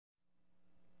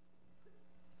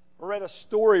read a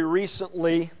story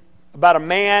recently about a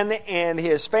man and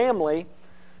his family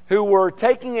who were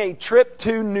taking a trip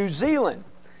to New Zealand.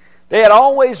 They had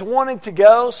always wanted to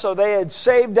go, so they had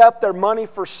saved up their money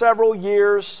for several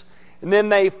years, and then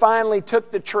they finally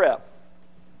took the trip.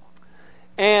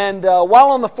 And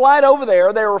while on the flight over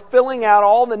there, they were filling out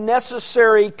all the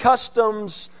necessary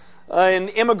customs and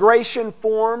immigration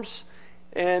forms.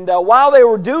 And while they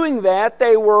were doing that,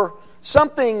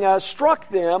 something struck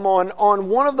them on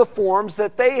one of the forms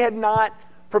that they had not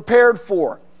prepared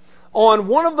for. On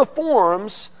one of the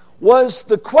forms was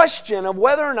the question of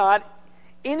whether or not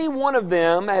any one of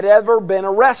them had ever been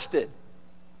arrested.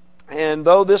 And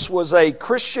though this was a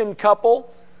Christian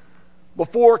couple,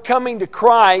 before coming to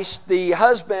Christ, the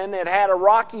husband had had a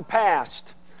rocky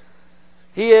past.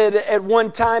 He had at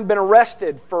one time been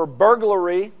arrested for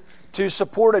burglary to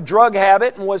support a drug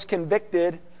habit and was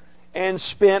convicted and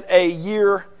spent a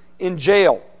year in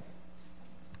jail.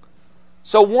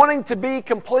 So wanting to be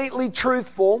completely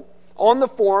truthful on the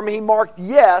form, he marked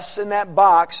yes in that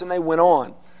box and they went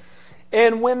on.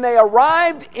 And when they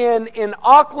arrived in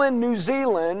Auckland, New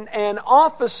Zealand, an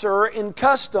officer in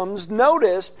customs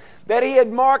noticed that he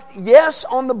had marked yes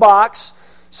on the box,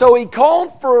 so he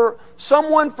called for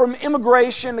someone from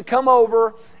immigration to come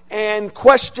over and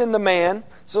question the man.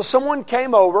 So someone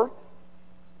came over,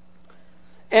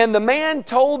 and the man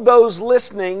told those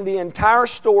listening the entire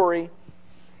story,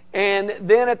 and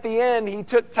then at the end he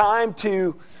took time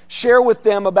to share with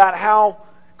them about how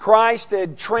Christ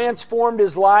had transformed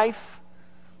his life.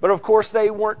 But of course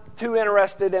they weren't too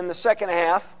interested in the second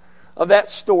half of that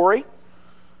story,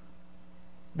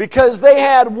 because they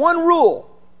had one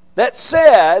rule that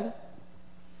said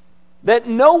that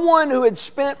no one who had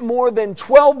spent more than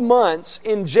 12 months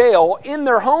in jail in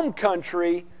their home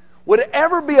country would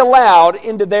ever be allowed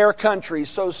into their country.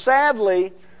 So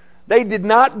sadly, they did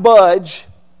not budge,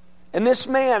 and this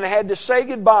man had to say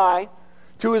goodbye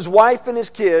to his wife and his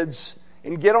kids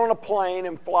and get on a plane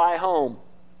and fly home.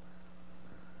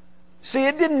 See,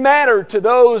 it didn't matter to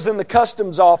those in the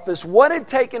customs office what had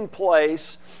taken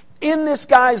place in this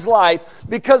guy's life.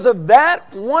 Because of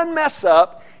that one mess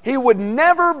up, he would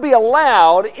never be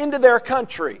allowed into their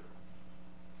country.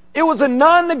 It was a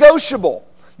non-negotiable.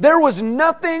 There was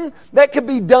nothing that could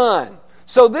be done.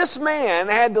 So this man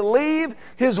had to leave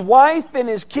his wife and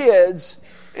his kids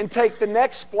and take the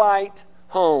next flight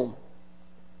home.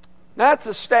 Now, that's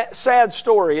a sad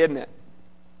story, isn't it?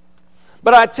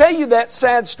 But I tell you that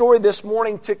sad story this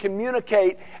morning to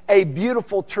communicate a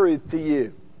beautiful truth to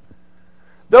you.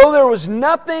 Though there was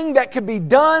nothing that could be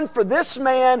done for this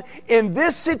man in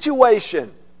this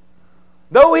situation,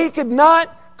 though he could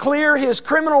not clear his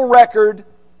criminal record,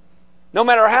 no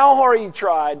matter how hard he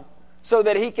tried, so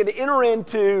that he could enter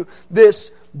into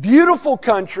this beautiful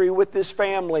country with this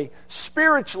family,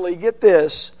 spiritually, get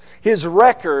this, his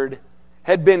record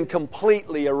had been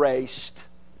completely erased.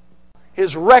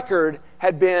 His record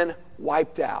had been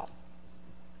wiped out.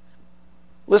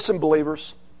 Listen,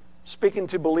 believers, speaking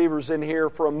to believers in here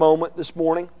for a moment this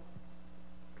morning.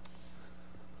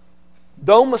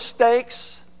 Though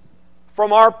mistakes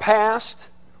from our past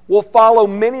will follow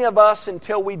many of us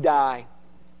until we die,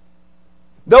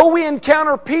 though we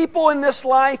encounter people in this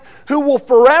life who will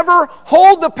forever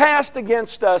hold the past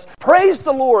against us, praise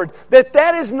the Lord that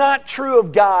that is not true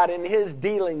of God and His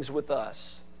dealings with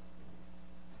us.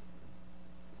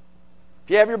 If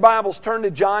you have your Bibles, turn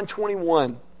to John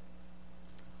 21.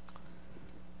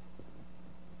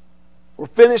 We're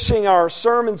finishing our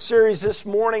sermon series this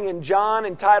morning in John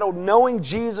entitled Knowing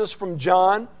Jesus from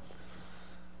John.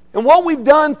 And what we've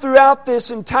done throughout this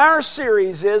entire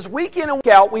series is week in and week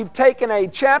out, we've taken a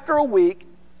chapter a week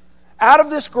out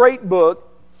of this great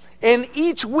book, and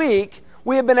each week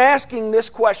we have been asking this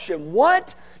question: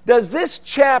 what does this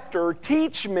chapter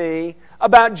teach me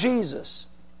about Jesus?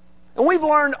 And we've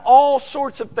learned all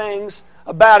sorts of things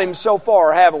about Him so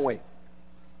far, haven't we?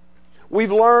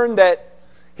 We've learned that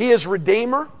He is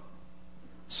Redeemer,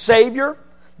 Savior,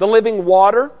 the living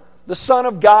water, the Son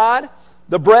of God,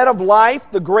 the bread of life,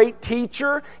 the great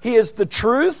teacher. He is the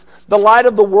truth, the light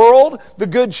of the world, the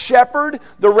good shepherd,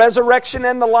 the resurrection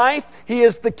and the life. He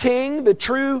is the king, the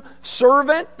true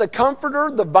servant, the comforter,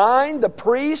 the vine, the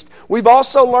priest. We've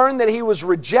also learned that He was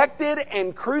rejected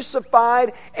and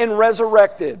crucified and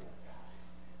resurrected.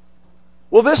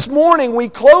 Well, this morning we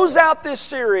close out this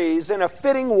series in a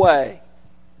fitting way.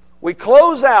 We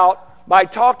close out by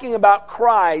talking about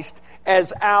Christ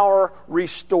as our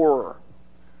restorer.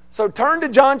 So turn to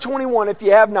John 21 if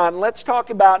you have not, and let's talk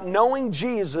about knowing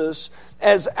Jesus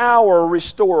as our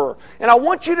restorer. And I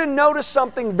want you to notice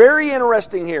something very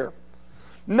interesting here.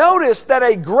 notice that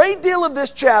a great deal of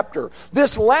this chapter,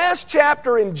 this last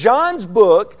chapter in John's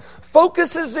book,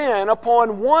 focuses in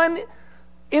upon one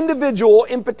individual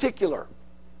in particular.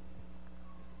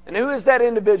 And who is that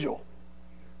individual?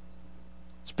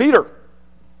 It's Peter.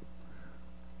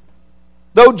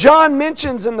 Though John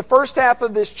mentions in the first half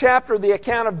of this chapter the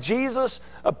account of Jesus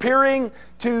appearing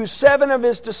to 7 of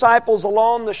his disciples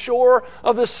along the shore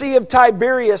of the Sea of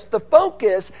Tiberias, the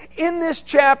focus in this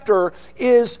chapter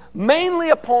is mainly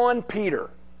upon Peter.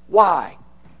 Why?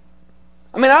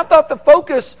 I thought the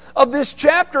focus of this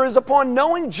chapter is upon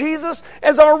knowing Jesus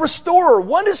as our restorer.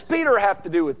 What does Peter have to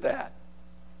do with that?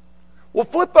 Well,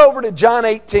 flip over to John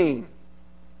 18.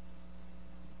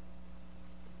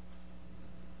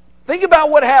 Think about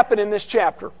what happened in this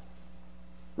chapter.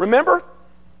 Remember?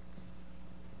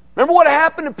 Remember what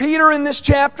happened to Peter in this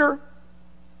chapter?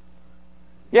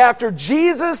 Yeah, after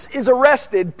Jesus is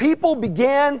arrested, people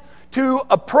began to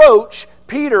approach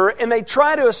Peter and they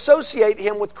try to associate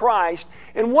him with Christ.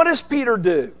 And what does Peter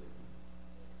do?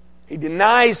 He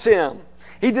denies him.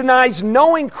 He denies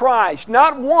knowing Christ,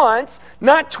 not once,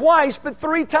 not twice, but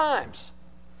 3 times.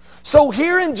 So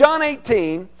here in John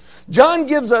 18, John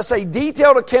gives us a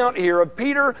detailed account here of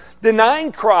Peter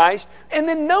denying Christ, and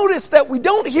then notice that we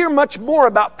don't hear much more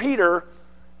about Peter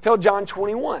till John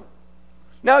 21.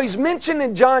 Now he's mentioned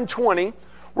in John 20.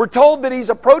 We're told that he's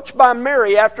approached by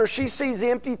Mary after she sees the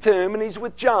empty tomb, and he's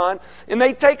with John, and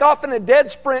they take off in a dead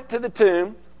sprint to the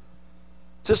tomb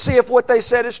to see if what they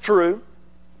said is true.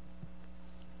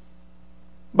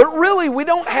 But really, we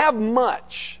don't have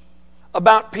much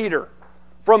about Peter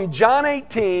from John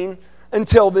 18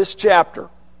 until this chapter.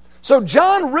 So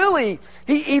John really,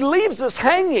 he leaves us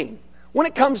hanging when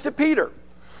it comes to Peter.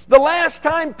 The last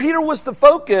time Peter was the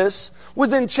focus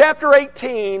was in chapter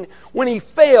 18 when he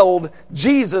failed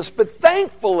Jesus. But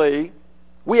thankfully,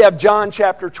 we have John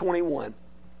chapter 21.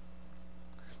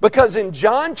 Because in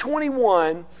John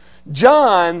 21,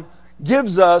 John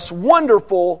gives us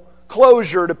wonderful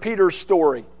closure to Peter's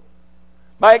story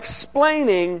by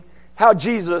explaining how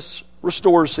Jesus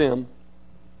restores him.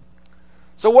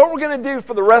 So what we're going to do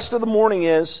for the rest of the morning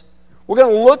is we're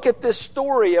going to look at this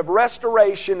story of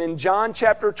restoration in John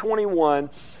chapter 21,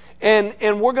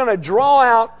 and we're going to draw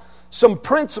out some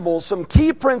principles, some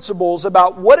key principles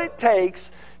about what it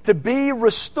takes to be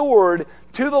restored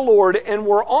to the Lord, and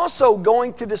we're also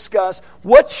going to discuss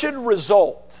what should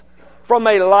result from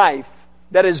a life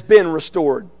that has been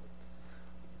restored.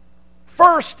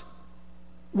 First,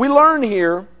 we learn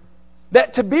here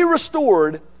that to be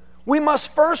restored, we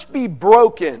must first be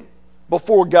broken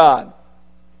before God.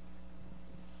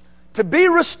 To be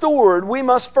restored, we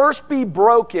must first be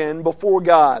broken before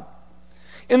God.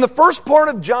 In the first part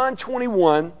of John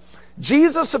 21,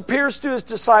 Jesus appears to his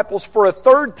disciples for a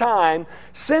 3rd time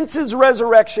since his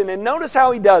resurrection, and notice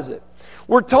how he does it.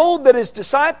 We're told that his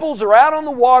disciples are out on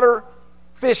the water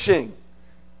fishing.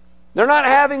 They're not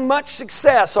having much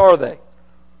success, are they?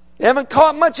 They haven't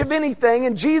caught much of anything,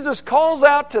 and Jesus calls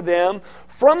out to them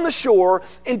from the shore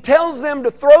and tells them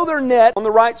to throw their net on the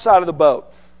right side of the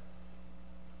boat.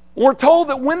 We're told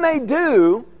that when they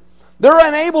do, they're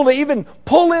unable to even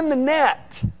pull in the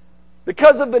net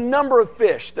because of the number of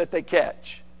fish that they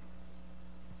catch.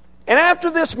 And after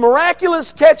this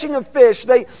miraculous catching of fish,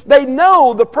 they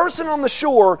know the person on the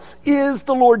shore is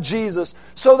the Lord Jesus.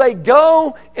 So they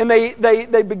go and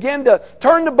they begin to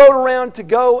turn the boat around to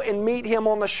go and meet him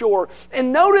on the shore.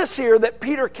 And notice here that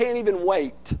Peter can't even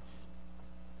wait.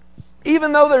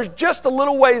 Even though there's just a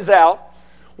little ways out,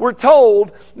 we're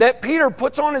told that Peter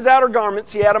puts on his outer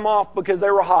garments. He had them off because they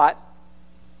were hot.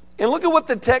 And look at what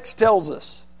the text tells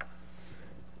us.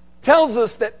 Tells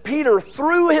us that Peter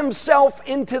threw himself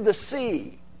into the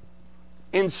sea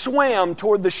and swam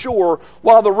toward the shore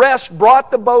while the rest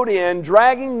brought the boat in,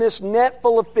 dragging this net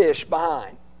full of fish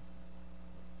behind.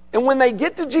 And when they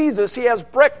get to Jesus, he has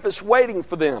breakfast waiting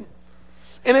for them.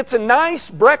 And it's a nice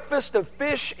breakfast of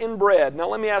fish and bread. Now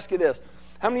let me ask you this.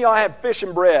 How many of y'all had fish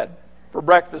and bread for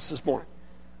breakfast this morning?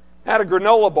 I had a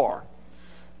granola bar.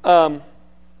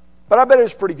 But I bet it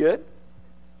was pretty good.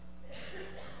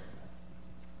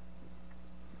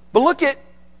 But look at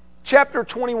chapter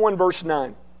 21, verse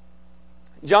 9.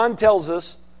 John tells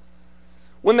us,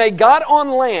 when they got on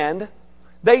land,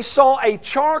 they saw a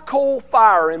charcoal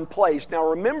fire in place. Now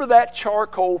remember that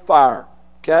charcoal fire,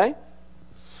 okay?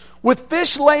 With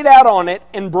fish laid out on it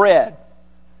and bread.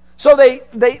 So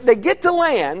they get to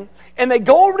land and they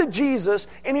go over to Jesus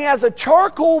and he has a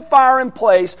charcoal fire in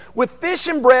place with fish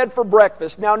and bread for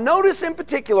breakfast. Now notice in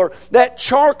particular that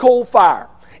charcoal fire.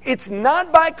 It's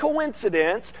not by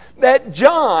coincidence that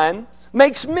John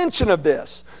makes mention of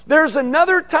this. There's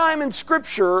another time in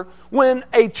Scripture when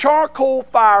a charcoal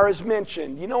fire is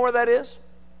mentioned. You know where that is?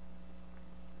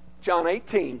 John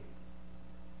 18.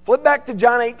 Flip back to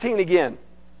John 18 again.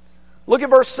 Look at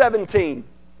verse 17.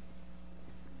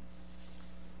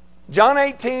 John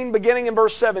 18, beginning in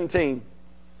verse 17.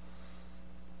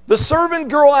 The servant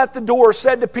girl at the door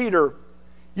said to Peter,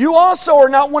 "You also are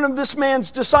not one of this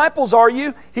man's disciples, are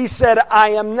you?" He said, "I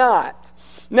am not."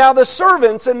 Now the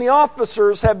servants and the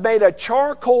officers have made a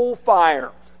charcoal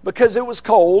fire because it was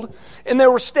cold, and they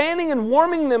were standing and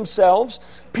warming themselves.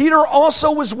 Peter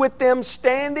also was with them,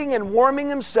 standing and warming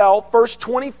himself. Verse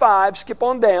 25, skip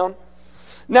on down.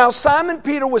 Now Simon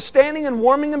Peter was standing and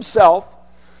warming himself.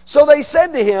 So they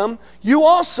said to him, "You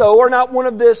also are not one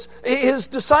of his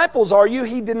disciples, are you?"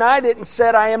 He denied it and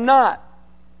said, "I am not."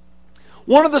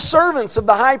 One of the servants of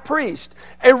the high priest,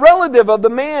 a relative of the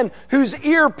man whose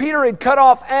ear Peter had cut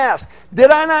off, asked, "Did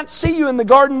I not see you in the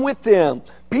garden with them?"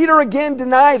 Peter again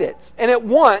denied it, and at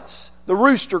once the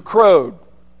rooster crowed.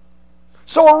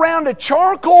 So around a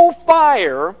charcoal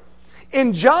fire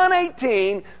in John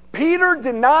 18, Peter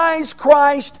denies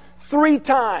Christ 3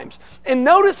 times. And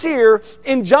notice here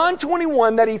in John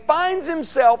 21 that he finds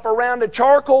himself around a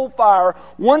charcoal fire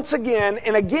once again,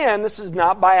 and again, this is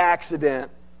not by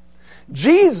accident.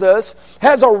 Jesus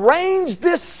has arranged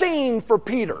this scene for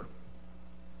Peter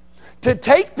to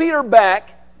take Peter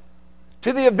back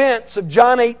to the events of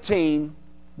John 18,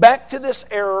 back to this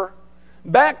error,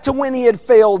 back to when he had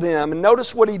failed him. And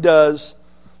notice what he does.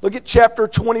 Look at chapter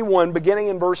 21, beginning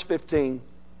in verse 15.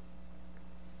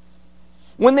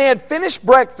 When they had finished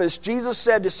breakfast, Jesus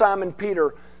said to Simon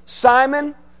Peter,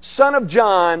 "Simon, son of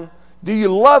John, do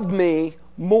you love me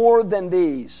more than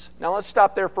these?" Now let's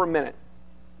stop there for a minute.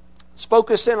 Let's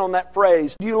focus in on that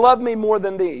phrase, "Do you love me more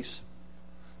than these?"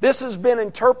 This has been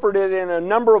interpreted in a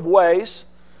number of ways.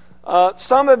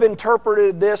 Some have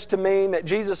interpreted this to mean that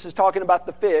Jesus is talking about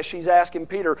the fish. He's asking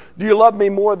Peter, "Do you love me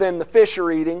more than the fish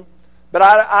you're eating?" But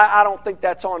I don't think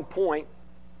that's on point.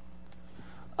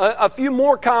 A few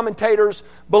more commentators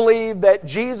believe that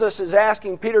Jesus is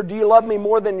asking Peter, "Do you love me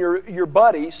more than your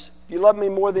buddies? Do you love me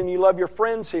more than you love your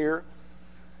friends here?"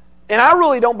 And I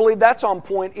really don't believe that's on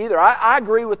point either. I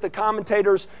agree with the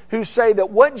commentators who say that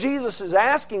what Jesus is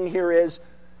asking here is,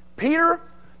 "Peter,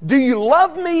 do you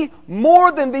love me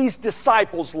more than these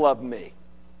disciples love me?"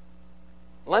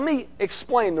 Let me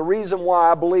explain the reason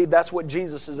why I believe that's what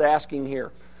Jesus is asking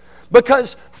here.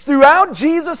 Because throughout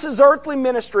Jesus' earthly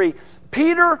ministry,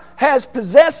 Peter has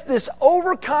possessed this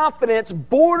overconfidence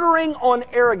bordering on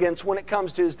arrogance when it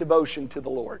comes to his devotion to the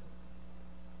Lord.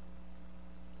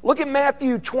 Look at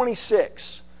Matthew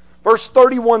 26, verse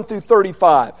 31 through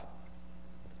 35.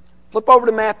 Flip over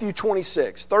to Matthew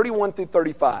 26, 31 through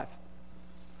 35.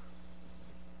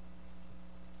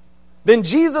 Then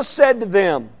Jesus said to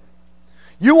them,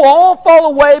 "You will all fall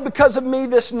away because of me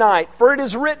this night, for it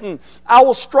is written, I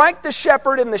will strike the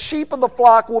shepherd and the sheep of the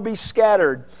flock will be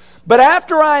scattered. But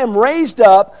after I am raised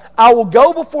up, I will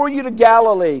go before you to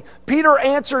Galilee." Peter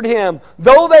answered him,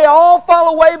 "Though they all fall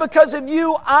away because of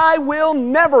you, I will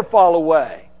never fall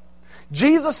away."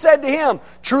 Jesus said to him,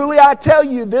 "Truly I tell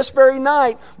you, this very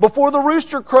night, before the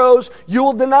rooster crows, you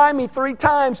will deny me 3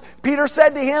 times. Peter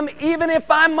said to him, "Even if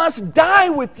I must die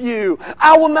with you,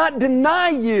 I will not deny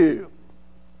you."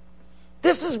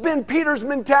 This has been Peter's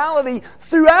mentality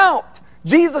throughout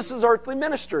Jesus' earthly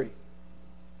ministry.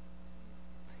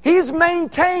 He's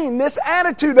maintained this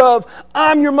attitude of,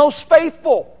 "I'm your most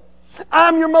faithful.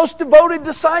 I'm your most devoted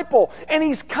disciple." And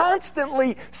he's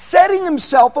constantly setting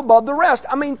himself above the rest.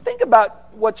 I mean, think about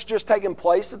what's just taken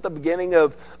place at the beginning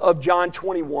of John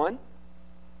 21.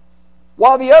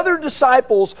 While the other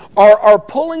disciples are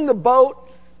pulling the boat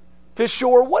to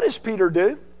shore, what does Peter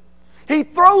do? He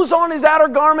throws on his outer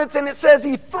garments, and it says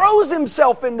he throws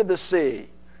himself into the sea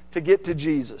to get to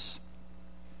Jesus.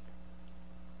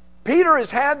 Peter has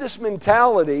had this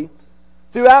mentality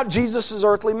throughout Jesus'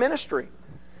 earthly ministry.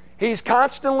 He's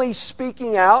constantly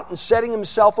speaking out and setting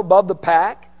himself above the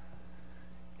pack.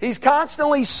 He's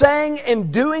constantly saying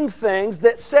and doing things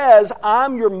that says,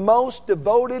 "I'm your most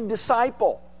devoted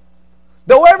disciple.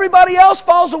 Though everybody else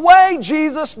falls away,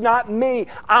 Jesus, not me.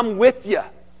 I'm with you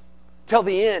till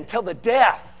the end, till the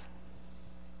death."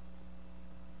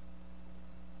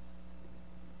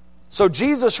 So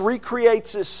Jesus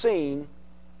recreates this scene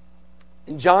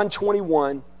in John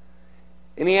 21,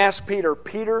 and he asks Peter,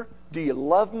 "Peter, do you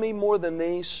love me more than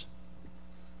these?"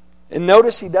 And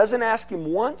notice he doesn't ask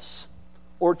him once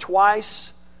or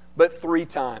twice, but 3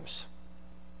 times.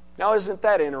 Now, isn't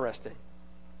that interesting?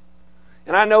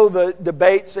 And I know the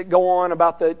debates that go on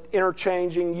about the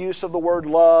interchanging use of the word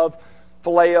love.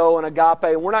 phileo and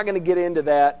agape, and we're not going to get into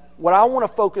that. What I want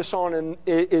to focus on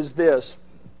is this.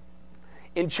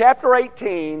 In chapter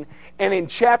 18 and in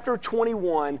chapter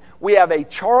 21, we have a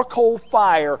charcoal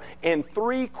fire and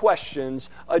 3 questions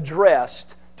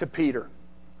addressed to Peter.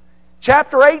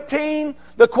 Chapter 18,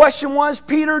 the question was,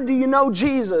 Peter, do you know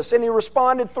Jesus? And he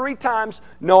responded 3 times,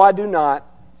 no, I do not.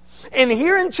 And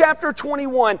here in chapter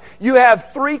 21, you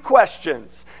have 3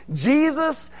 questions.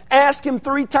 Jesus asked him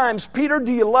 3 times, Peter,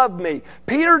 do you love me?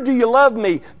 Peter, do you love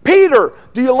me? Peter,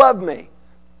 do you love me?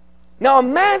 Now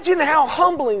imagine how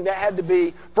humbling that had to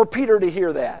be for Peter to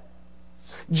hear that.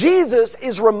 Jesus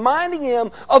is reminding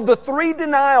him of the 3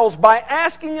 denials by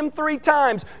asking him 3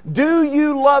 times, do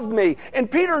you love me? And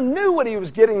Peter knew what he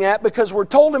was getting at because we're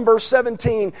told in verse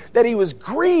 17 that he was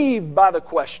grieved by the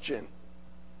question.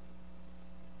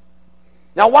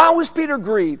 Now, why was Peter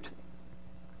grieved?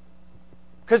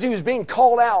 Because he was being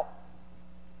called out.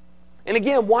 And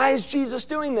again, why is Jesus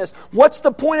doing this? What's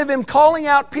the point of him calling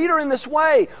out Peter in this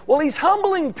way? Well, he's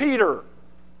humbling Peter.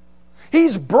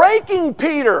 He's breaking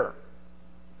Peter.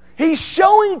 He's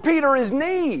showing Peter his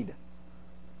need.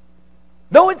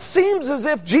 Though it seems as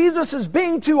if Jesus is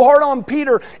being too hard on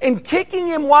Peter and kicking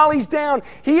him while he's down,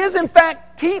 he is in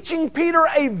fact teaching Peter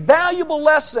a valuable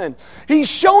lesson. He's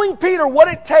showing Peter what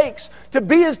it takes to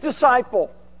be his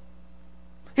disciple.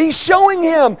 He's showing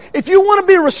him, if you want to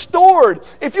be restored,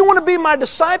 if you want to be my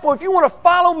disciple, if you want to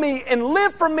follow me and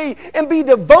live for me and be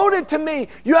devoted to me,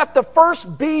 you have to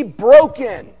first be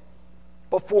broken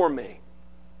before me.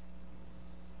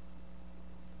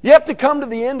 You have to come to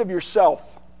the end of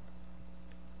yourself.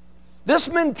 This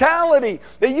mentality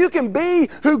that you can be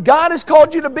who God has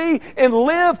called you to be and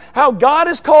live how God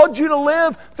has called you to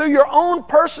live through your own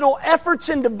personal efforts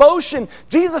and devotion,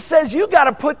 Jesus says you got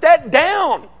to put that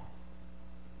down.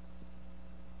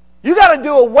 You got to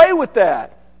do away with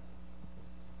that.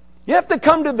 You have to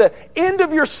come to the end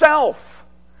of yourself.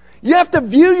 You have to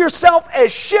view yourself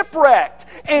as shipwrecked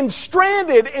and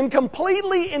stranded and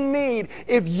completely in need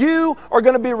if you are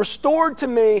going to be restored to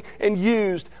me and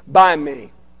used by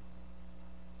me.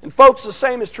 And folks, the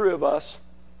same is true of us.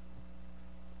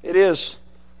 It is.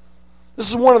 This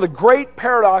is one of the great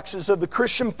paradoxes of the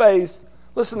Christian faith.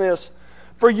 Listen to this.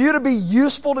 For you to be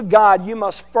useful to God, you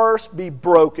must first be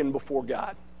broken before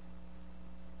God.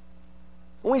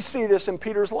 And we see this in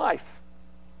Peter's life.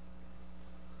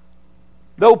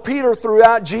 Though Peter,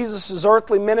 throughout Jesus'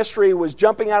 earthly ministry, was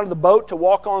jumping out of the boat to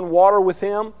walk on water with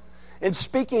him and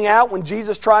speaking out when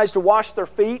Jesus tries to wash their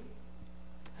feet,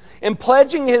 and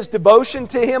pledging his devotion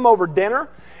to him over dinner,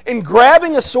 and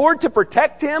grabbing a sword to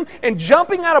protect him, and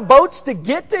jumping out of boats to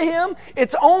get to him,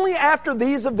 it's only after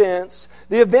these events,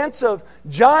 the events of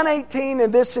John 18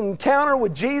 and this encounter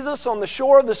with Jesus on the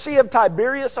shore of the Sea of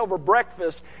Tiberias over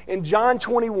breakfast in John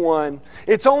 21,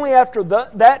 it's only after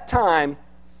that time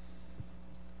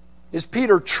is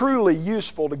Peter truly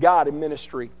useful to God in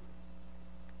ministry.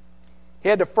 He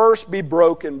had to first be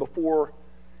broken before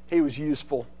he was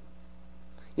useful.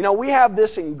 You know, we have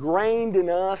this ingrained in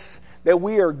us that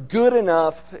we are good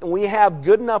enough and we have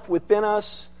good enough within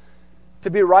us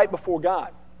to be right before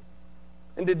God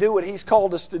and to do what He's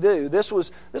called us to do. This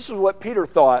was what Peter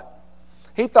thought.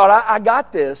 He thought, I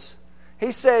got this.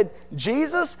 He said,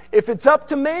 Jesus, if it's up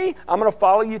to me, I'm going to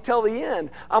follow you till the end.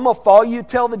 I'm going to follow you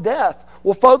till the death.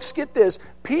 Well, folks, get this.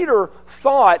 Peter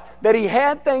thought that he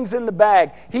had things in the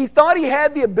bag. He thought he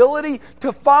had the ability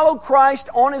to follow Christ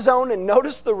on his own, and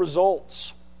notice the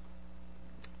results.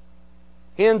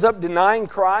 He ends up denying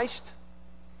Christ,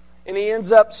 and he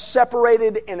ends up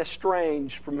separated and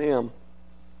estranged from Him.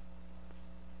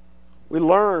 We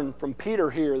learn from Peter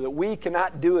here that we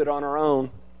cannot do it on our own.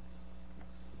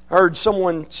 I heard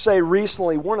someone say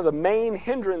recently, one of the main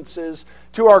hindrances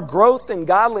to our growth in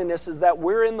godliness is that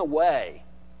we're in the way.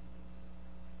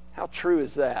 How true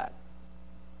is that?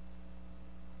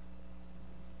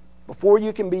 Before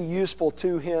you can be useful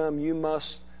to Him, you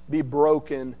must be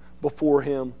broken before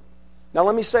Him. Now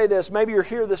let me say this. Maybe you're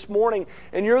here this morning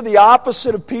and you're the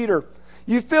opposite of Peter.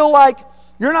 You feel like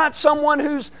you're not someone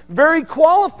who's very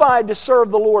qualified to serve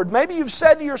the Lord. Maybe you've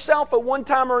said to yourself at one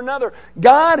time or another,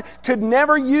 God could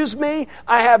never use me.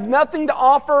 I have nothing to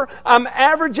offer. I'm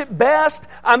average at best.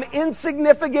 I'm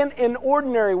insignificant and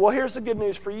ordinary. Well, here's the good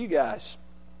news for you guys.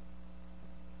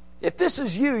 If this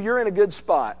is you, you're in a good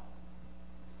spot.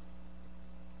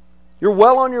 You're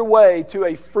well on your way to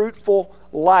a fruitful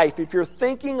life. If you're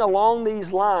thinking along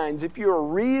these lines, if you're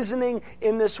reasoning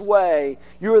in this way,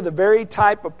 you are the very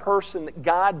type of person that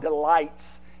God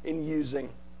delights in using.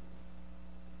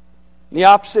 The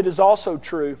opposite is also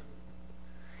true.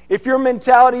 If your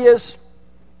mentality is,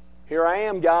 here I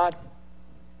am, God,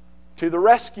 to the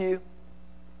rescue,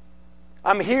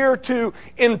 I'm here to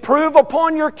improve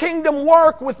upon your kingdom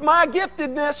work with my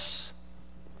giftedness.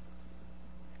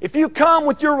 If you come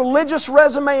with your religious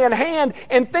resume in hand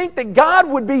and think that God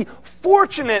would be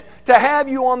fortunate to have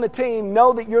you on the team,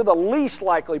 know that you're the least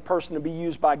likely person to be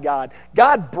used by God.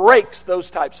 God breaks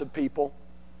those types of people,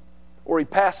 or He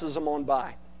passes them on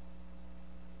by.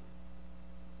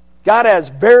 God has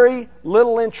very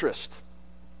little interest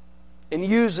in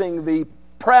using the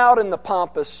proud and the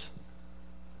pompous,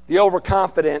 the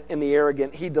overconfident and the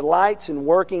arrogant. He delights in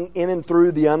working in and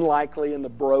through the unlikely and the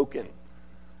broken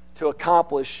to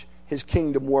accomplish His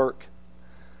kingdom work.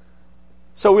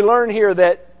 So we learn here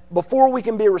that before we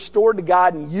can be restored to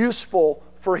God and useful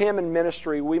for Him in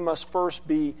ministry, we must first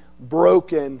be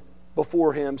broken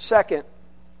before Him. Second,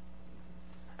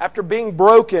 after being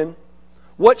broken,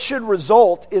 what should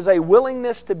result is a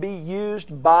willingness to be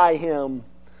used by Him.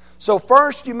 So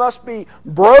first, you must be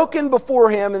broken before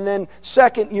Him, and then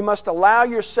second, you must allow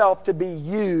yourself to be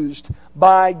used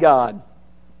by God.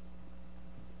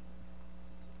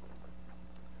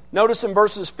 Notice in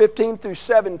verses 15 through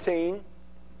 17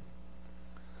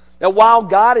 that while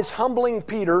God is humbling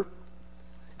Peter,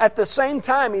 at the same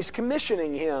time He's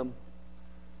commissioning him.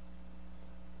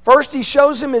 First, He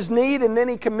shows him his need, and then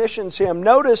He commissions him.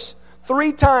 Notice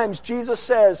 3 times Jesus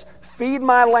says, "Feed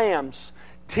my lambs,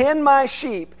 tend my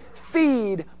sheep,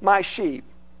 feed my sheep."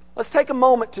 Let's take a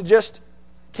moment to just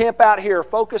camp out here.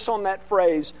 Focus on that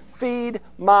phrase, feed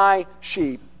my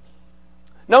sheep.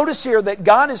 Notice here that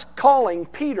God is calling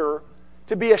Peter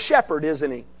to be a shepherd,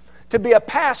 isn't He? To be a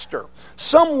pastor.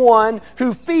 Someone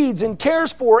who feeds and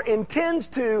cares for and tends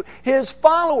to His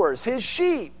followers, His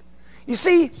sheep. You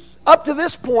see, up to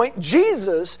this point,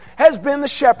 Jesus has been the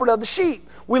shepherd of the sheep.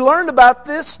 We learned about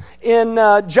this in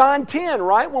John 10,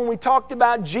 right? When we talked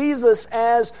about Jesus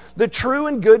as the true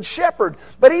and good shepherd.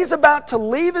 But He's about to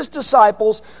leave His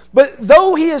disciples. But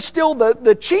though He is still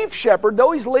the chief shepherd,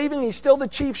 though He's leaving, He's still the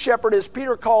chief shepherd, as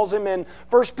Peter calls Him in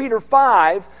 1 Peter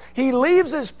 5. He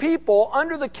leaves His people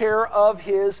under the care of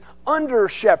His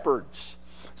under-shepherds.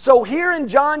 So here in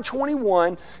John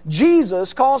 21,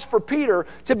 Jesus calls for Peter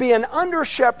to be an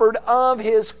under-shepherd of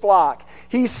His flock.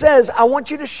 He says, I want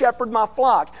you to shepherd my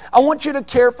flock. I want you to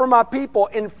care for my people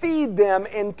and feed them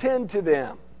and tend to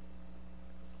them.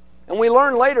 And we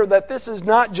learn later that this is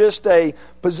not just a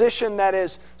position that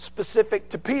is specific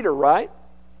to Peter, right?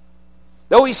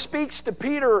 Though He speaks to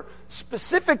Peter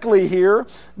specifically here,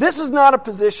 this is not a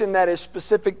position that is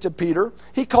specific to Peter.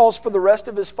 He calls for the rest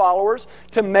of His followers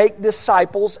to make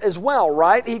disciples as well,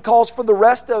 right? He calls for the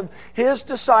rest of His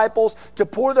disciples to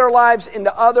pour their lives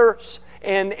into others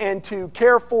and to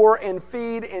care for and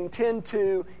feed and tend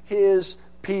to His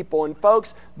people. And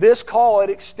folks, this call, it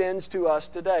extends to us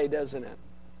today, doesn't it?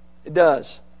 It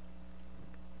does.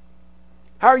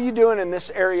 How are you doing in this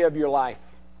area of your life?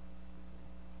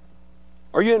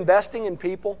 Are you investing in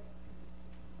people?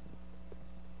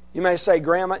 You may say,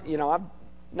 Graham, I've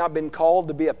not been called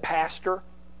to be a pastor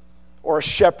or a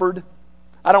shepherd.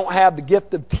 I don't have the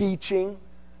gift of teaching.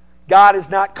 God has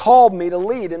not called me to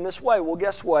lead in this way. Well,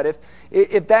 guess what?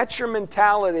 If that's your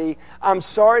mentality, I'm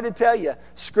sorry to tell you,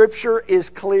 Scripture is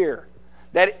clear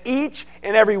that each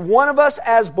and every one of us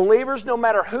as believers, no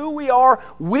matter who we are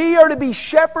to be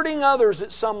shepherding others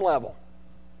at some level.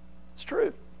 It's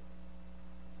true.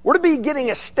 We're to be getting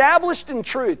established in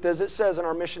truth, as it says in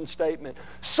our mission statement,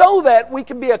 so that we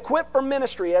can be equipped for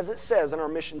ministry, as it says in our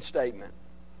mission statement.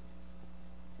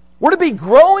 We're to be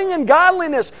growing in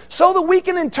godliness so that we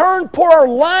can in turn pour our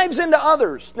lives into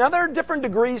others. Now, there are different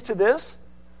degrees to this.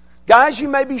 Guys, you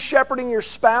may be shepherding your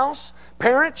spouse.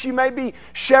 Parents, you may be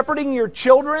shepherding your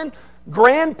children.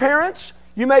 Grandparents,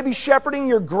 you may be shepherding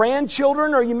your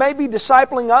grandchildren, or you may be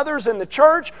discipling others in the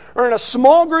church or in a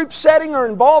small group setting or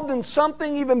involved in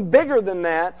something even bigger than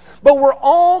that. But we're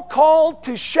all called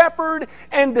to shepherd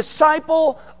and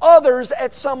disciple others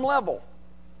at some level.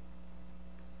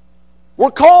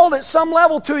 We're called at some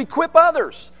level to equip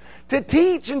others, to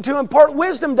teach and to impart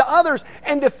wisdom to others,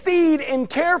 and to feed and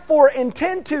care for and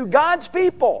tend to God's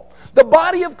people, the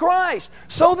body of Christ,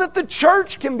 so that the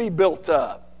church can be built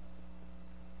up.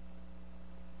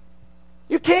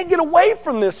 You can't get away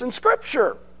from this in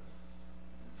Scripture.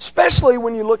 Especially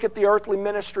when you look at the earthly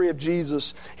ministry of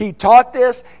Jesus. He taught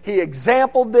this, He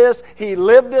exampled this, He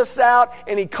lived this out,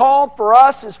 and He called for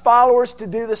us as followers to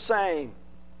do the same.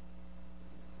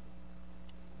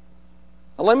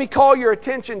 Now, let me call your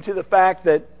attention to the fact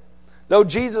that though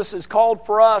Jesus has called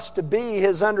for us to be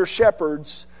His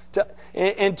under-shepherds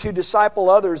and to disciple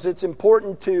others, it's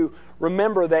important to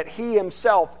remember that He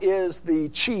Himself is the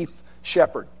chief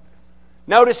shepherd.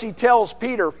 Notice He tells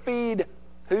Peter, feed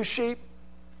whose sheep?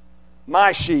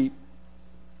 My sheep.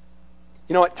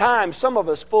 You know, at times, some of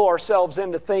us fool ourselves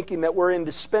into thinking that we're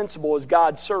indispensable as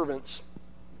God's servants.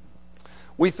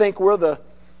 We think we're the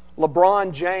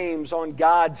LeBron James on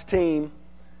God's team,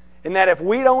 and that if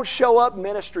we don't show up,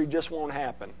 ministry just won't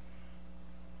happen.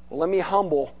 Well, let me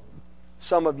humble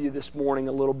some of you this morning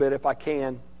a little bit if I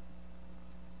can.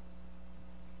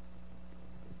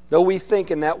 Though we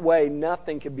think in that way,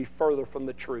 nothing can be further from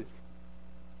the truth.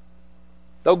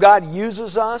 Though God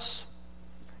uses us,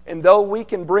 and though we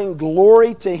can bring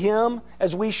glory to Him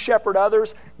as we shepherd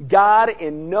others, God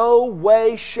in no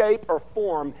way, shape, or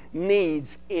form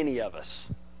needs any of us.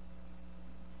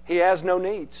 He has no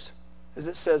needs, as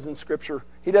it says in Scripture.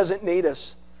 He doesn't need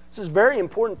us. This is very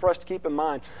important for us to keep in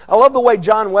mind. I love the way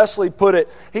John Wesley put it.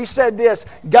 He said this,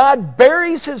 God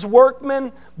buries His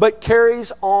workmen, but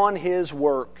carries on His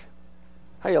work.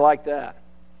 How do you like that?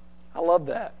 I love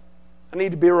that. I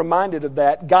need to be reminded of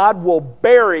that. God will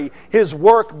bury His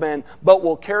workmen, but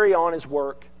will carry on His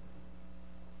work.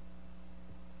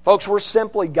 Folks, we're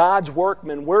simply God's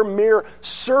workmen. We're mere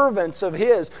servants of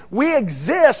His. We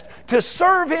exist to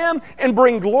serve Him and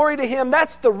bring glory to Him.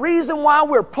 That's the reason why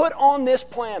we're put on this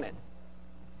planet.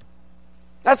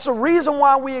 That's the reason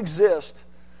why we exist.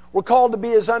 We're called to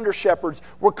be His under-shepherds.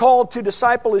 We're called to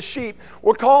disciple His sheep.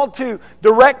 We're called to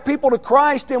direct people to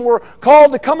Christ, and we're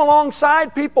called to come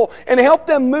alongside people and help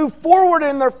them move forward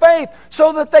in their faith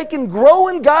so that they can grow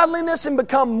in godliness and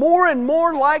become more and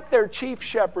more like their chief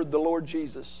shepherd, the Lord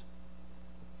Jesus.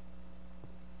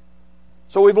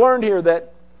 So we've learned here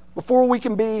that before we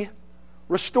can be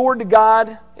restored to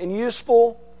God and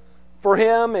useful for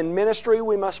Him in ministry,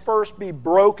 we must first be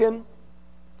broken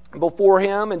before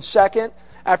Him. And second,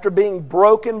 after being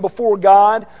broken before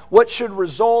God, what should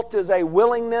result is a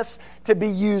willingness to be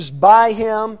used by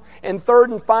Him. And third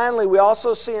and finally, we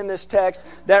also see in this text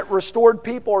that restored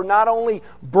people are not only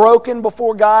broken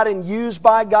before God and used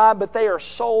by God, but they are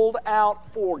sold out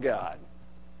for God.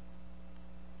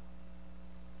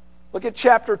 Look at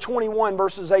chapter 21,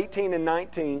 verses 18 and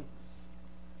 19.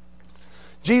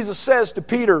 Jesus says to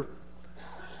Peter,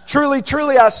 "Truly,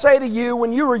 truly, I say to you,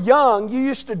 when you were young, you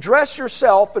used to dress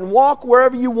yourself and walk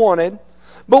wherever you wanted.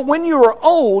 But when you are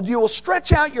old, you will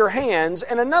stretch out your hands,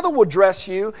 and another will dress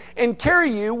you and carry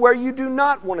you where you do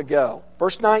not want to go."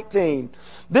 Verse 19.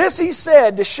 This He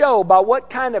said to show by what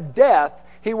kind of death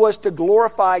He was to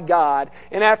glorify God.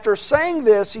 And after saying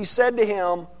this, He said to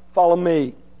him, "Follow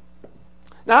me."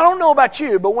 Now, I don't know about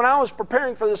you, but when I was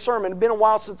preparing for this sermon, it's been a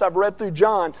while since I've read through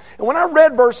John, and when I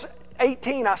read verse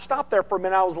 18, I stopped there for a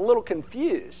minute. I was a little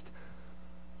confused.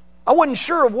 I wasn't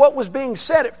sure of what was being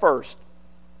said at first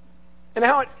and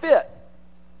how it fit.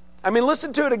 I mean,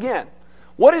 listen to it again.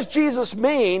 What does Jesus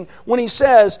mean when He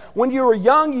says, when you were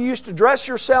young, you used to dress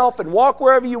yourself and walk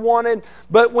wherever you wanted,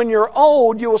 but when you're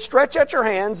old, you will stretch out your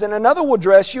hands and another will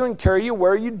dress you and carry you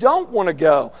where you don't want to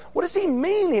go? What does He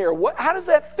mean here? How does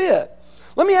that fit?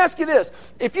 Let me ask you this.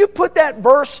 If you put that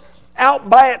verse out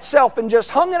by itself and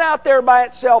just hung it out there by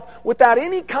itself without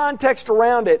any context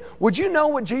around it, would you know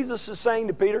what Jesus is saying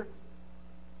to Peter?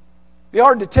 It'd be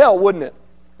hard to tell, wouldn't it?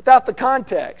 Without the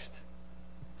context.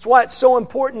 That's why it's so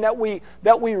important that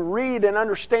we read and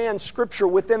understand Scripture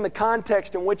within the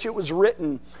context in which it was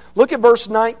written. Look at verse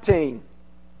 19.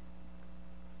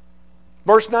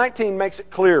 Verse 19 makes it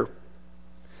clear.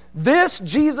 This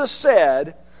Jesus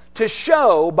said to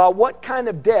show by what kind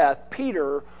of death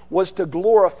Peter was to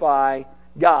glorify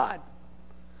God.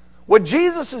 What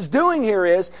Jesus is doing here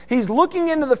is He's looking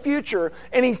into the future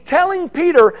and He's telling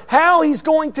Peter how he's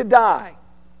going to die.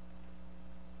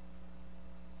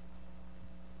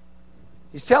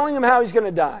 He's telling him how he's going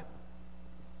to die.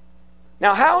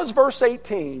 Now, how is verse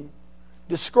 18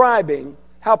 describing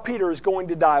how Peter is going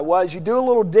to die? Well, as you do a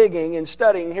little digging and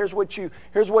studying, here's what you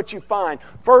find.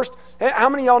 First, how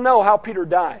many of y'all know how Peter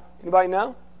died? Anybody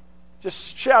know?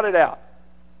 Just shout it out.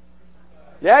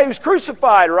 Yeah, he was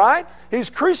crucified, right? He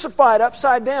was crucified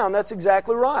upside down. That's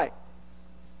exactly right.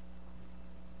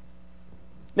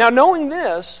 Now, knowing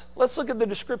this, let's look at the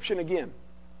description again.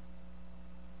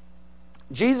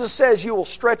 Jesus says you will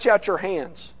stretch out your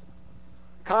hands.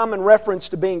 Common reference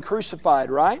to being crucified,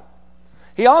 right?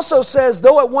 He also says,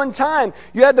 though at one time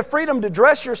you had the freedom to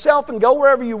dress yourself and go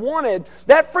wherever you wanted,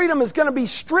 that freedom is going to be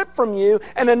stripped from you,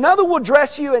 and another will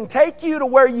dress you and take you to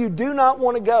where you do not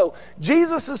want to go.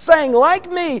 Jesus is saying,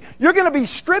 like me, you're going to be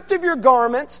stripped of your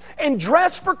garments and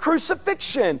dressed for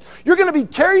crucifixion. You're going to be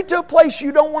carried to a place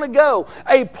you don't want to go,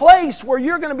 a place where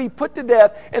you're going to be put to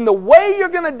death, and the way you're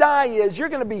going to die is you're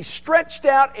going to be stretched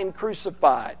out and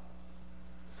crucified.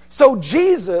 So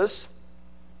Jesus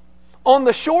on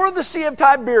the shore of the Sea of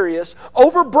Tiberias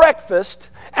over breakfast,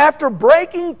 after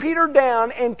breaking Peter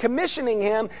down and commissioning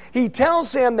him, he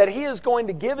tells him that he is going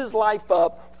to give his life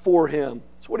up for him.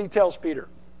 That's what he tells Peter.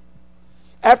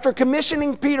 After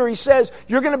commissioning Peter, he says,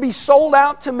 you're going to be sold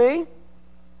out to me.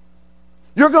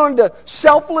 You're going to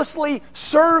selflessly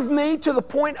serve me to the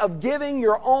point of giving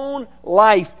your own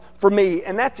life for me.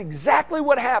 And that's exactly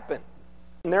what happened.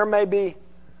 And there may be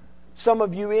some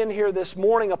of you in here this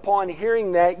morning, upon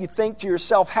hearing that, you think to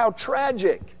yourself, how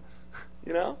tragic.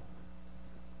 You know?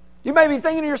 You may be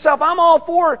thinking to yourself, I'm all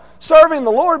for serving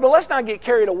the Lord, but let's not get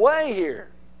carried away here.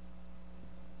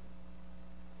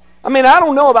 I mean, I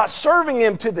don't know about serving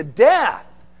Him to the death.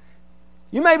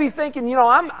 You may be thinking,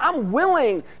 I'm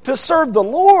willing to serve the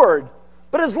Lord,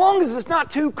 but as long as it's not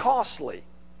too costly.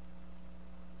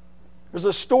 There's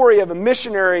a story of a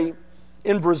missionary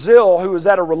in Brazil who was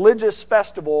at a religious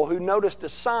festival who noticed a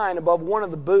sign above one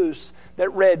of the booths that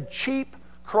read, cheap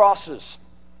crosses.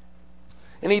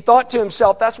 And he thought to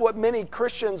himself, that's what many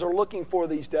Christians are looking for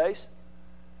these days.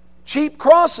 Cheap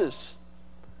crosses.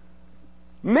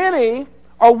 Many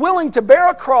are willing to bear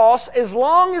a cross as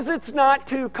long as it's not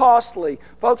too costly.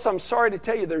 Folks, I'm sorry to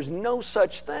tell you, there's no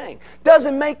such thing.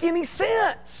 Doesn't make any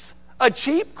sense. A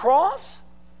cheap cross?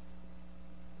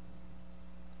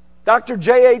 Dr.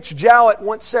 J.H. Jowett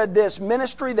once said this,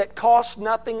 ministry that costs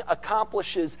nothing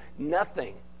accomplishes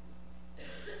nothing.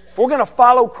 If we're going to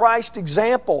follow Christ's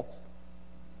example,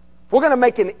 if we're going to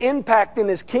make an impact in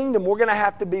His kingdom, we're going to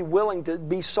have to be willing to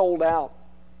be sold out.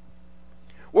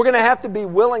 We're going to have to be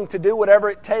willing to do whatever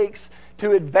it takes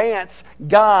to advance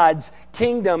God's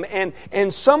kingdom.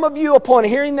 And some of you, upon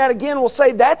hearing that again, will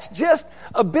say, that's just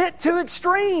a bit too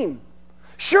extreme.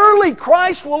 Surely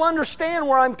Christ will understand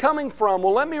where I'm coming from.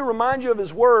 Well, let me remind you of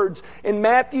His words in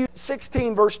Matthew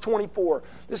 16, verse 24.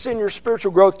 This is in your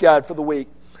spiritual growth guide for the week.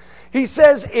 He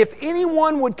says, if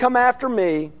anyone would come after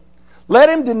me, let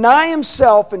him deny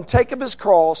himself and take up his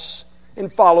cross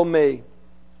and follow me.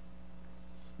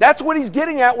 That's what He's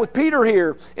getting at with Peter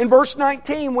here in verse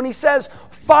 19 when He says,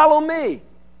 follow me.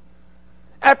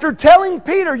 After telling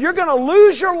Peter, you're going to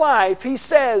lose your life, He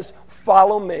says,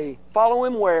 follow me. Follow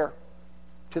Him where?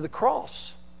 To the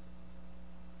cross.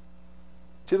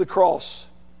 To the cross.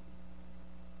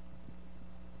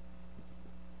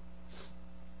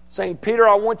 Saying, Peter,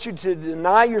 I want you to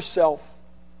deny yourself,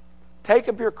 take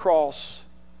up your cross,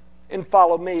 and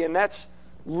follow me. And that's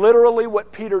literally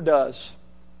what Peter does.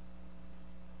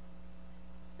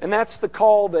 And that's the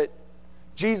call that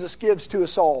Jesus gives to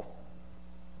us all.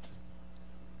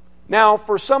 Now,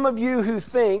 for some of you who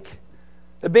think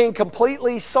that being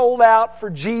completely sold out for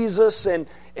Jesus and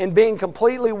being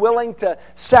completely willing to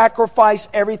sacrifice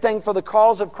everything for the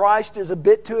cause of Christ is a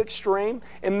bit too extreme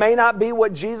and may not be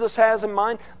what Jesus has in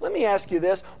mind, let me ask you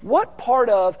this. What part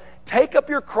of take up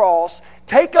your cross,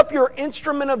 take up your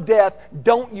instrument of death,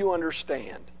 don't you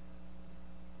understand?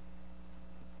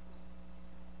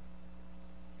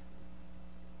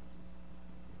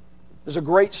 There's a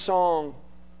great song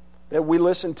that we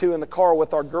listen to in the car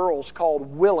with our girls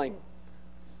called Willing.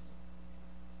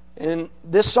 And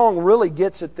this song really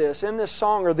gets at this. In this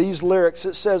song are these lyrics.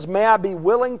 It says, may I be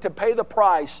willing to pay the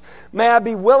price. May I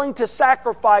be willing to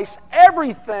sacrifice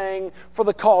everything for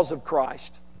the cause of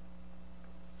Christ.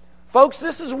 Folks,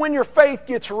 this is when your faith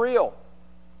gets real.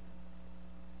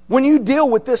 When you deal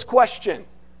with this question.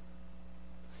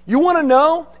 You want to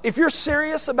know if you're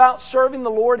serious about serving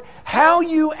the Lord, how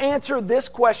you answer this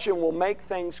question will make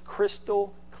things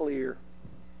crystal clear.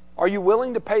 Are you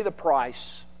willing to pay the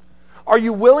price? Are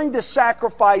you willing to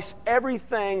sacrifice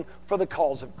everything for the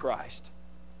cause of Christ?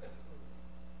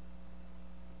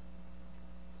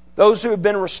 Those who have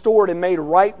been restored and made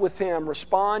right with Him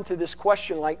respond to this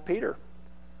question like Peter.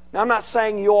 Now, I'm not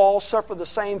saying you'll all suffer the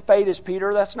same fate as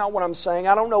Peter. That's not what I'm saying.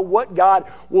 I don't know what God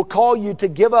will call you to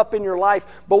give up in your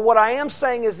life. But what I am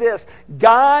saying is this.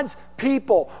 God's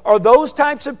people are those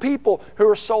types of people who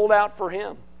are sold out for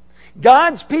Him.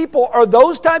 God's people are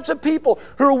those types of people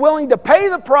who are willing to pay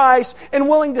the price and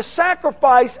willing to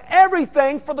sacrifice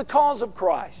everything for the cause of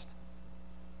Christ.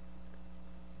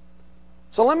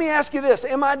 So let me ask you this.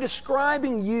 Am I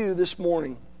describing you this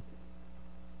morning?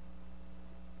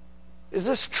 Is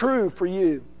this true for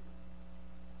you?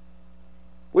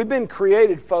 We've been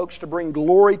created, folks, to bring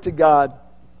glory to God.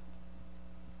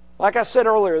 Like I said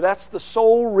earlier, that's the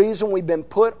sole reason we've been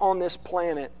put on this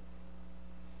planet.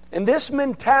 And this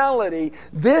mentality,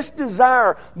 this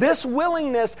desire, this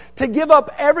willingness to give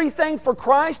up everything for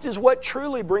Christ is what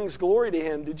truly brings glory to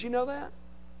Him. Did you know that?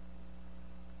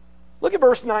 Look at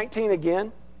verse 19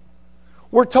 again.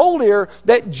 We're told here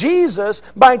that Jesus,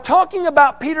 by talking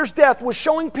about Peter's death, was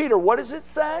showing Peter, what does it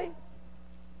say?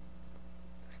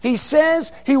 He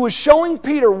says he was showing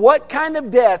Peter what kind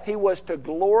of death he was to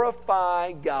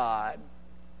glorify God.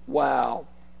 Wow.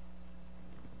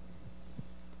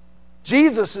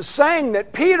 Jesus is saying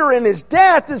that Peter in his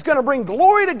death is going to bring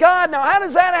glory to God. Now, how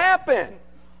does that happen?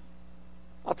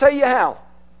 I'll tell you how.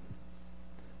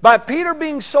 By Peter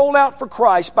being sold out for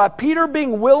Christ, by Peter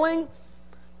being willing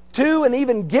to and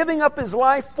even giving up his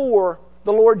life for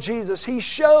the Lord Jesus, he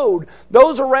showed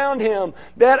those around him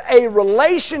that a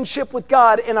relationship with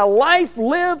God and a life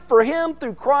lived for Him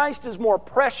through Christ is more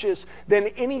precious than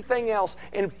anything else.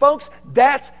 And folks,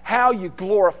 that's how you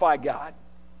glorify God.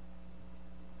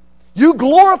 You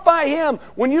glorify Him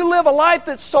when you live a life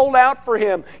that's sold out for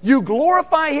Him. You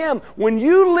glorify Him when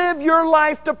you live your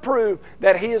life to prove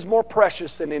that He is more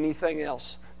precious than anything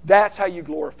else. That's how you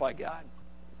glorify God.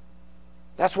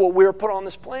 That's what we're put on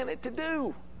this planet to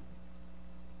do.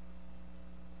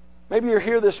 Maybe you're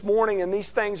here this morning and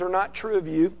these things are not true of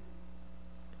you.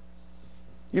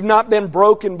 You've not been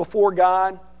broken before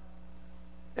God.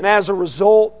 And as a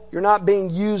result, you're not being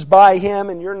used by Him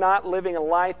and you're not living a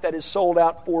life that is sold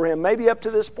out for Him. Maybe up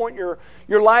to this point, your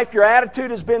life, your attitude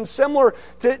has been similar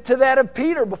to that of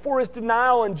Peter before his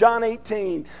denial in John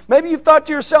 18. Maybe you've thought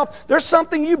to yourself, there's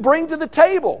something you bring to the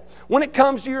table when it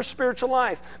comes to your spiritual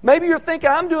life. Maybe you're thinking,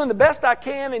 I'm doing the best I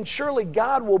can and surely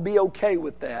God will be okay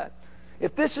with that.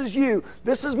 If this is you,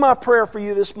 this is my prayer for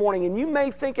you this morning. And you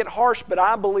may think it harsh, but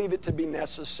I believe it to be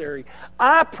necessary.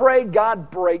 I pray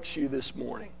God breaks you this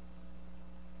morning.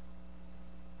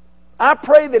 I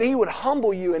pray that He would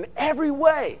humble you in every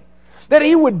way. That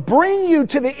He would bring you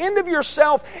to the end of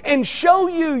yourself and show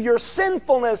you your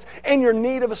sinfulness and your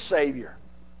need of a Savior.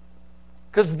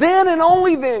 Because then and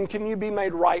only then can you be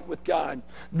made right with God.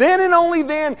 Then and only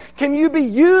then can you be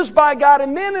used by God.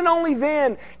 And then and only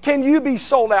then can you be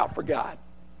sold out for God.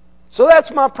 So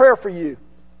that's my prayer for you.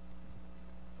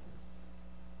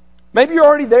 Maybe you're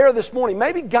already there this morning.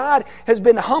 Maybe God has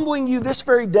been humbling you this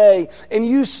very day and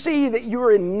you see that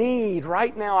you're in need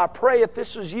right now. I pray if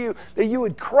this was you, that you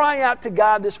would cry out to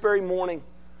God this very morning.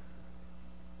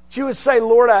 You would say,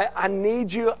 Lord, I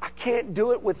need you. I can't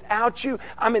do it without you.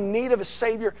 I'm in need of a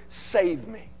Savior. Save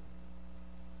me.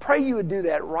 Pray you would do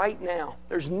that right now.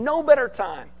 There's no better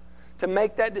time to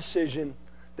make that decision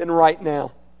than right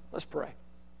now. Let's pray.